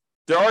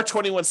there are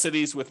 21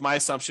 cities with my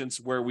assumptions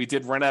where we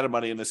did run out of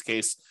money in this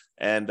case,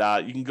 and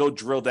you can go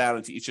drill down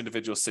into each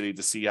individual city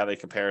to see how they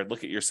compare,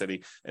 look at your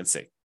city and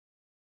see.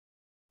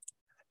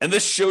 And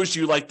this shows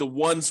you like the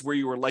ones where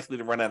you were likely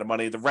to run out of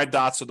money. The red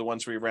dots are the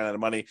ones where you ran out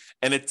of money,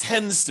 and it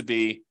tends to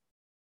be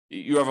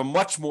you have a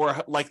much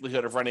more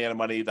likelihood of running out of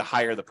money the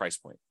higher the price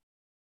point.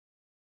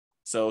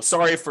 So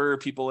sorry for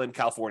people in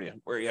California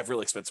where you have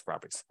really expensive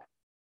properties.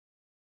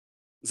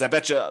 Because I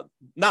bet you,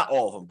 not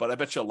all of them, but I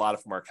bet you a lot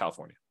of them are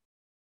California.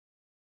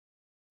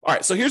 All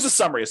right, so here's a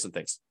summary of some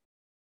things.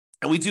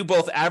 And we do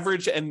both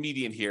average and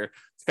median here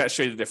to kind of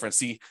show you the difference.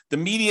 See, the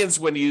medians,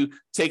 when you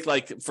take,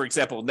 like, for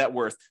example, net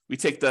worth, we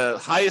take the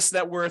highest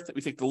net worth,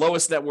 we take the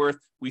lowest net worth,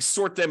 we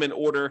sort them in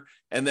order,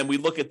 and then we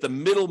look at the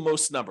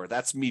middlemost number.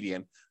 That's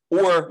median.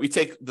 Or we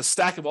take the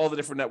stack of all the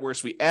different net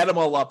worths, we add them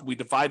all up, we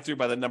divide through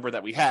by the number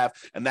that we have,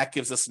 and that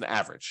gives us an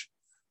average.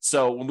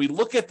 So when we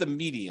look at the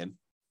median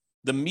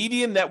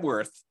net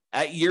worth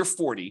at year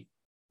 40,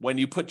 when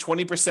you put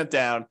 20%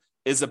 down,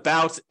 is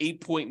about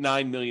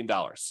 $8.9 million.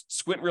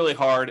 Squint really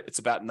hard, it's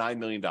about $9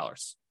 million.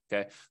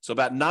 Okay, so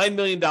about $9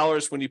 million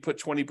when you put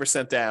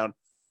 20% down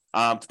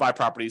to buy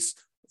properties.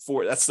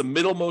 That's the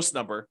middlemost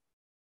number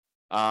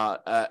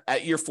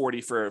at year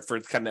 40 for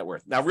kind of net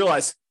worth. Now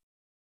realize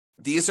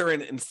these are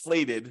in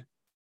inflated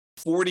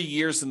 40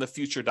 years in the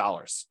future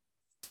dollars.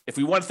 If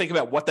we want to think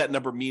about what that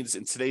number means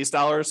in today's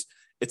dollars,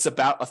 it's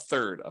about a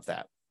third of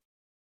that.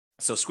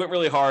 So squint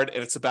really hard,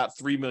 and it's about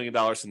 $3 million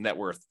in net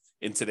worth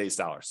in today's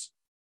dollars.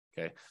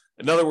 Okay.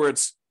 In other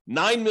words,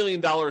 $9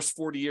 million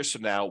 40 years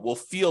from now will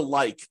feel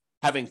like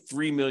having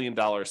 $3 million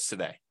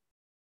today.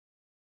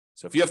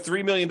 So if you have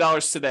 $3 million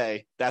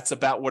today, that's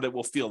about what it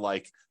will feel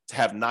like to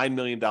have $9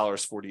 million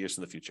 40 years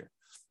in the future,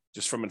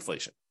 just from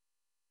inflation.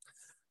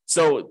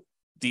 So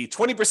the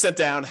 20%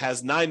 down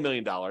has $9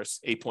 million,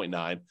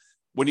 8.9.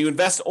 When you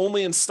invest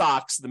only in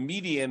stocks, the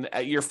median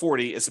at year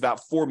 40 is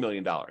about $4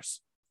 million.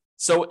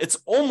 So it's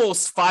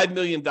almost $5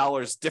 million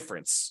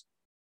difference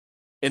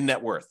in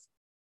net worth.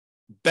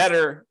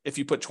 Better if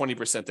you put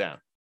 20% down.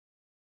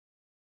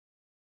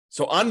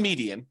 So on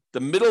median, the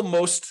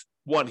middlemost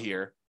one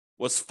here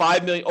was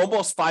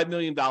almost $5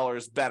 million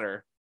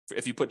better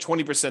if you put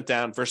 20%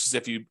 down versus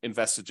if you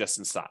invested just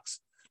in stocks.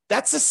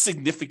 That's a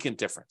significant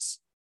difference.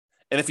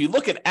 And if you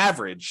look at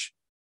average,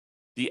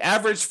 the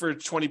average for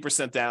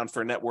 20% down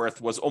for net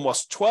worth was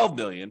almost 12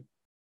 million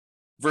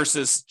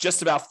versus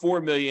just about 4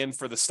 million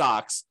for the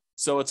stocks.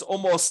 So it's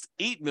almost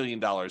 $8 million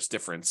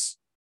difference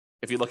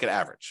if you look at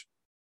average.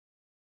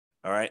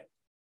 All right.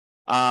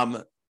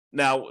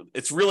 Now,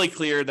 it's really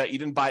clear that you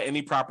didn't buy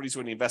any properties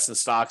when you invest in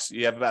stocks.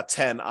 You have about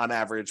 10 on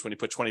average when you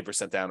put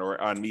 20% down,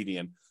 or on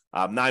median,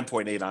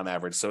 9.8 on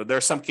average. So there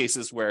are some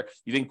cases where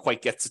you didn't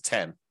quite get to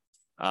 10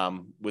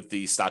 with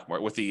the stock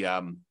market, with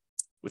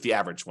the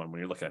average one when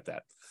you're looking at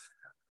that.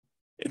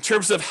 In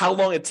terms of how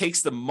long it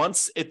takes, the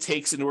months it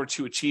takes in order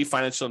to achieve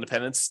financial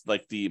independence,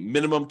 like the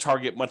minimum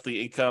target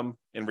monthly income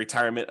in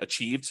retirement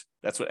achieved,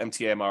 that's what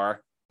MTMIR,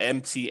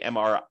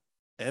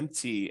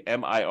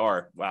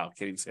 wow,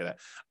 can't even say that,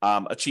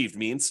 achieved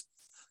means.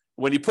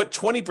 When you put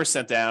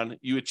 20% down,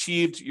 you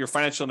achieved your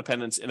financial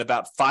independence in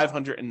about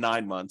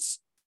 509 months.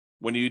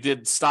 When you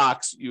did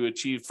stocks, you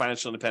achieved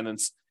financial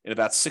independence in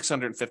about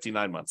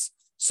 659 months.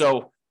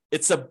 So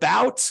it's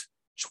about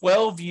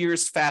 12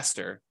 years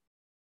faster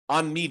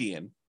on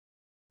median,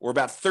 or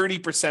about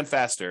 30%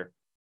 faster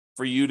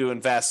for you to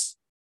invest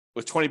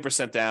with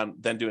 20% down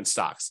than doing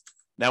stocks.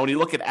 Now, when you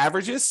look at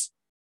averages,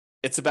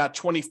 it's about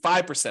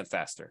 25%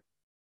 faster.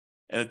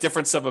 And a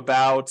difference of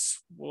about,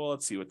 well,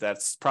 let's see what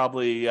that's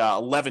probably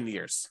 11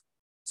 years.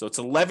 So it's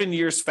 11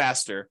 years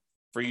faster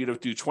for you to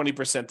do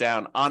 20%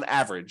 down on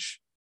average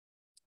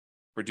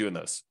for doing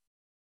those.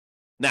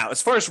 Now,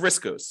 as far as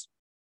risk goes,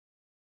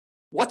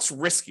 what's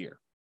riskier?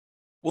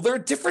 Well, there are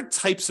different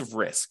types of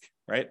risk,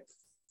 right?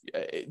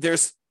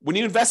 When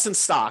you invest in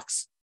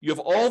stocks, you have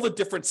all the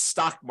different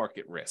stock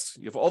market risks.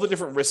 You have all the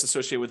different risks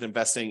associated with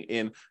investing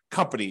in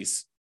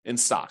companies, in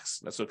stocks.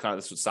 That's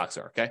what stocks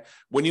are, okay?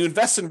 When you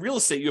invest in real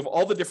estate, you have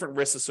all the different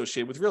risks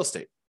associated with real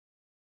estate.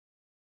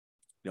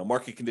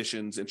 Market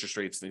conditions, interest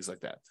rates, things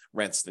like that,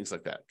 rents, things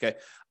like that, okay?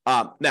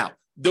 Now,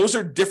 those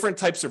are different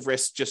types of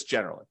risks just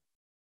generally.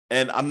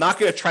 And I'm not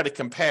going to try to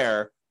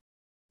compare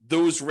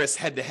those risks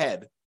head to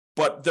head,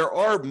 but there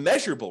are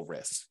measurable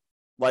risks.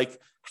 Like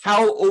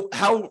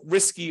how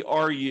risky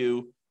are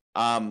you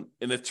in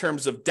the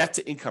terms of debt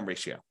to income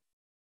ratio?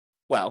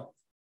 Well,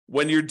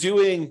 when you're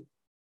doing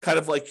kind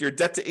of like your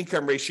debt to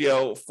income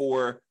ratio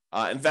for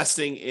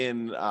investing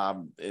in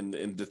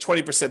the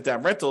 20%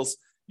 down rentals,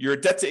 your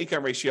debt to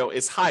income ratio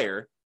is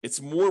higher.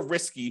 It's more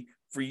risky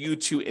for you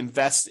to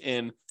invest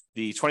in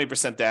the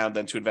 20% down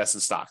than to invest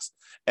in stocks.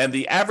 And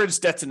the average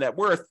debt to net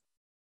worth,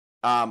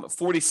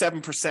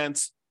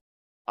 47%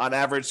 on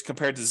average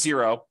compared to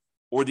zero,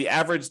 or the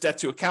average debt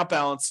to account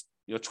balance,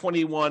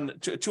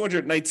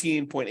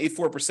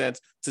 219.84%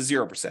 to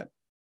 0%.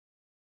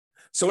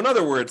 So in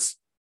other words,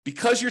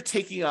 because you're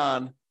taking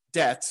on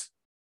debt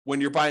when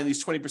you're buying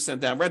these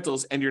 20% down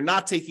rentals, and you're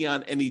not taking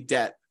on any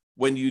debt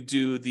when you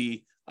do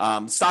the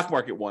stock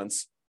market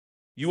ones,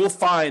 you will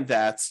find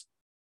that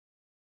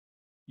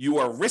you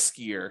are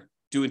riskier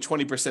doing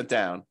 20%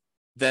 down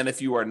than if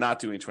you are not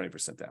doing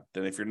 20% down,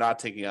 than if you're not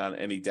taking on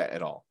any debt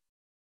at all.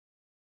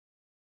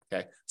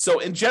 Okay, so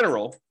in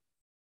general,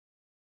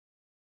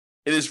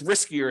 it is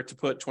riskier to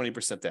put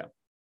 20% down.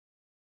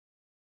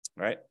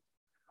 All right.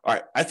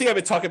 I think I've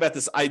been talking about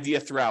this idea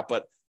throughout,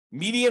 but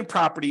median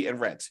property and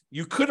rent.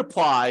 You could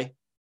apply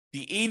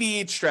the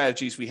 88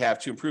 strategies we have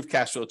to improve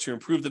cash flow, to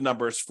improve the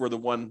numbers for the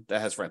one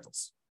that has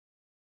rentals.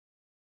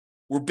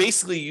 we're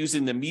basically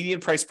using the median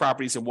price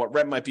properties and what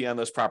rent might be on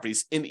those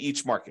properties in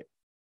each market.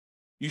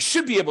 You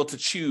should be able to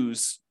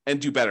choose and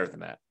do better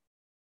than that.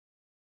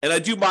 And I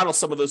do model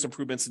some of those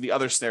improvements in the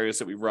other scenarios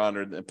that we run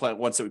or the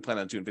ones that we plan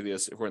on doing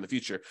videos for in the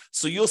future.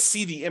 So you'll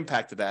see the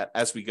impact of that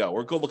as we go,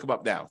 or go look them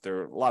up now. There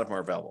are a lot of them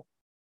are available.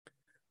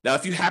 Now,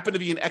 if you happen to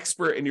be an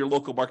expert in your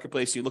local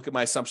marketplace, you look at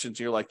my assumptions, and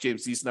you're like,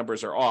 James, these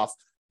numbers are off,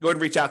 go ahead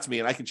and reach out to me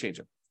and I can change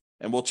them.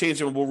 And we'll change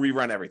them and we'll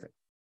rerun everything.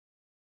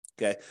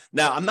 Okay.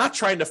 Now, I'm not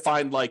trying to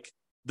find like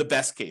the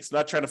best case. I'm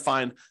not trying to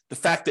find the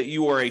fact that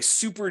you are a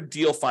super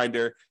deal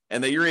finder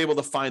and that you're able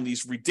to find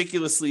these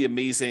ridiculously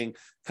amazing,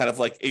 kind of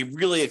like a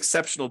really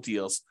exceptional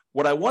deals.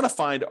 What I want to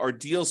find are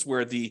deals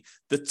where the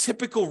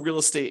typical real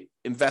estate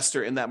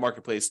investor in that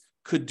marketplace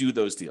could do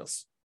those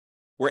deals.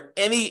 Where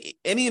any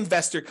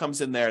investor comes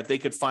in there, they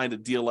could find a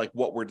deal like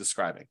what we're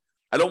describing.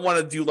 I don't want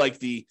to do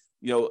like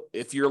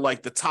if you're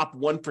like the top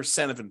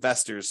 1% of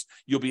investors,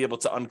 you'll be able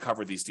to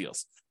uncover these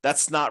deals.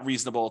 That's not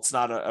reasonable. It's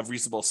not a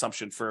reasonable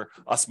assumption for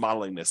us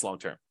modeling this long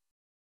term.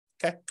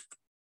 Okay.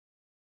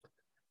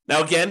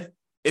 Now, again,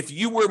 if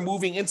you were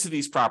moving into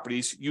these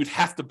properties, you'd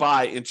have to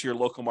buy into your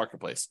local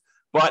marketplace.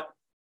 But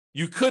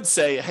you could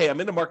say, hey,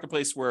 I'm in a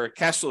marketplace where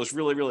cash flow is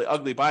really, really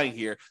ugly buying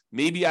here.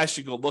 Maybe I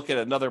should go look at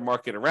another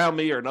market around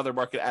me or another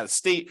market out of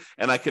state,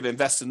 and I could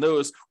invest in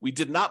those. We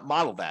did not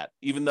model that,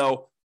 even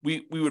though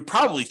we would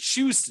probably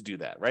choose to do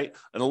that, right?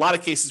 In a lot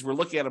of cases, we're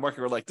looking at a market,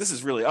 we're like, this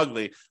is really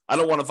ugly. I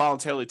don't want to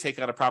voluntarily take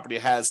on a property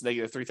that has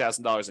negative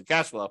 $3,000 in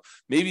cash flow.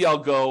 Maybe I'll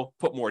go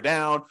put more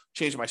down,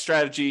 change my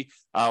strategy,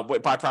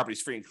 buy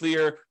properties free and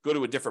clear, go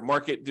to a different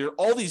market. There are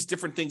all these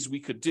different things we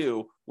could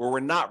do where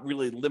we're not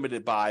really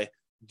limited by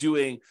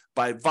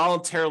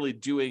voluntarily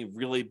doing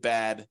really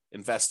bad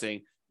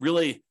investing,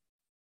 really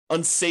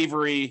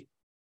unsavory,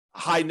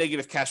 high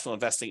negative cash flow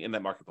investing in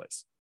that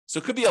marketplace. So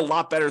it could be a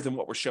lot better than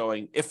what we're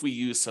showing if we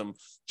use some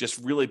just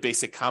really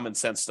basic common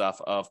sense stuff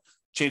of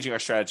changing our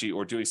strategy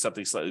or doing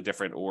something slightly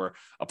different or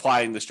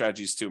applying the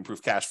strategies to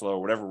improve cash flow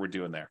or whatever we're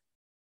doing there.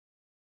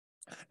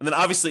 And then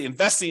obviously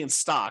investing in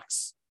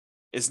stocks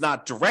is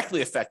not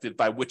directly affected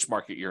by which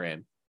market you're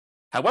in.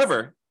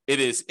 However, it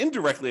is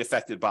indirectly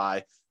affected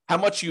by how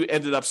much you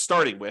ended up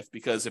starting with,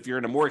 because if you're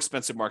in a more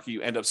expensive market,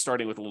 you end up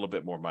starting with a little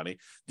bit more money.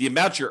 The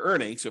amount you're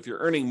earning, so if you're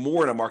earning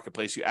more in a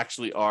marketplace, you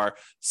actually are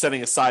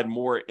setting aside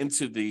more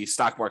into the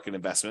stock market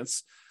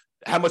investments.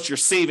 How much you're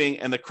saving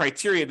and the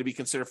criteria to be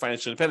considered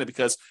financially independent,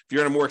 because if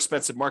you're in a more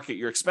expensive market,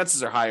 your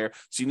expenses are higher,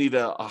 so you need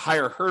a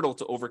higher hurdle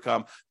to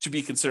overcome to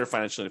be considered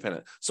financially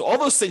independent. So all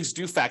those things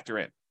do factor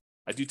in.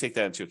 I do take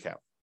that into account.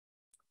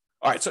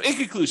 All right, so in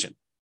conclusion,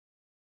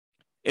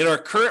 in our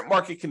current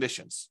market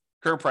conditions,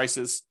 current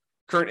prices,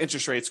 current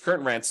interest rates,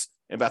 current rents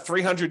in about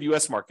 300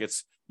 U.S.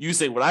 markets,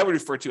 using what I would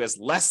refer to as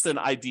less than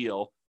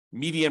ideal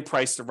median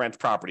price to rent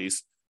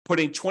properties,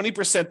 putting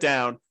 20%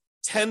 down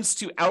tends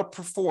to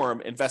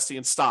outperform investing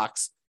in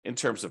stocks in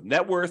terms of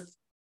net worth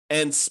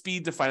and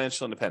speed to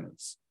financial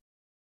independence.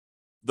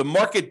 The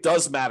market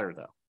does matter,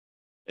 though.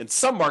 In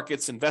some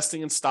markets,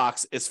 investing in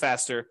stocks is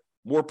faster,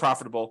 more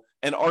profitable,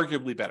 and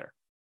arguably better.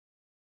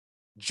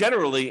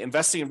 Generally,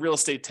 investing in real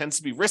estate tends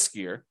to be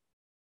riskier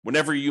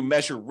whenever you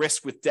measure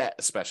risk with debt,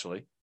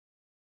 especially.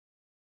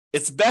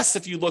 It's best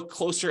if you look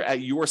closer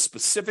at your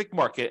specific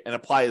market and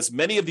apply as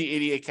many of the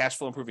 88 cash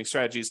flow improving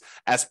strategies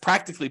as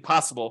practically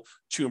possible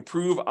to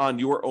improve on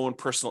your own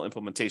personal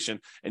implementation.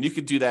 And you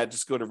can do that.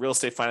 Just go to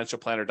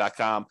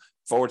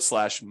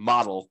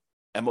realestatefinancialplanner.com/model,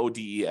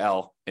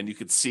 MODEL, and you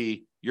could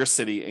see your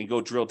city and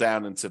go drill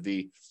down into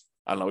we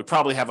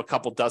probably have a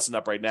couple dozen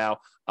up right now.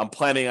 I'm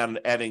planning on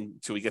adding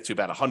till we get to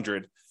about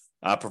 100.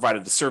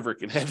 Provided the server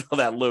can handle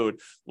that load.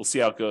 We'll see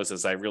how it goes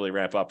as I really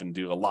ramp up and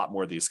do a lot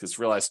more of these, because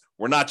realize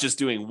we're not just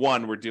doing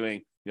one, we're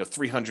doing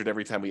 300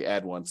 every time we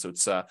add one. So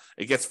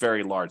it gets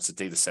very large. The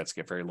data sets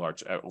get very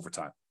large over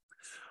time.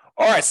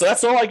 All right, so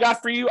that's all I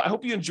got for you. I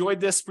hope you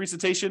enjoyed this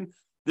presentation.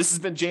 This has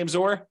been James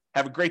Orr.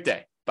 Have a great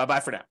day. Bye-bye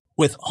for now.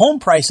 With home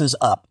prices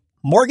up,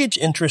 mortgage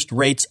interest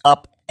rates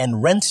up,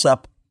 and rents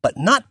up, but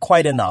not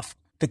quite enough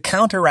to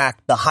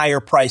counteract the higher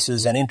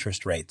prices and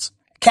interest rates,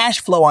 cash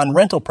flow on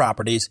rental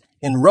properties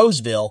in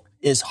Roseville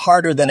is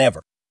harder than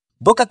ever.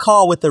 Book a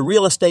call with the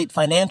Real Estate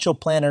Financial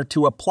Planner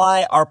to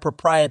apply our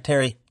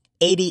proprietary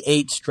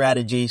 88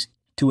 strategies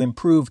to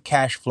improve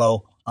cash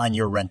flow on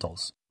your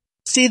rentals.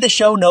 See the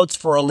show notes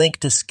for a link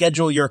to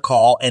schedule your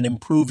call and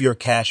improve your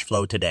cash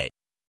flow today.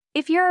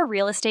 If you're a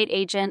real estate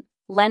agent,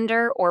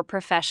 lender, or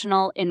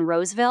professional in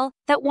Roseville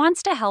that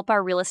wants to help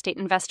our real estate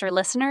investor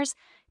listeners,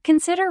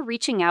 consider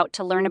reaching out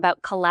to learn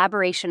about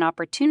collaboration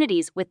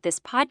opportunities with this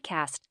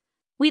podcast.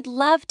 We'd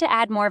love to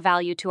add more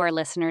value to our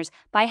listeners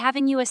by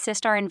having you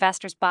assist our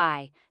investors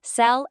buy,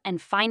 sell,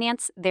 and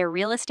finance their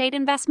real estate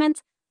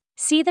investments.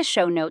 See the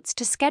show notes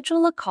to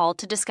schedule a call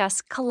to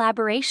discuss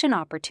collaboration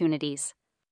opportunities.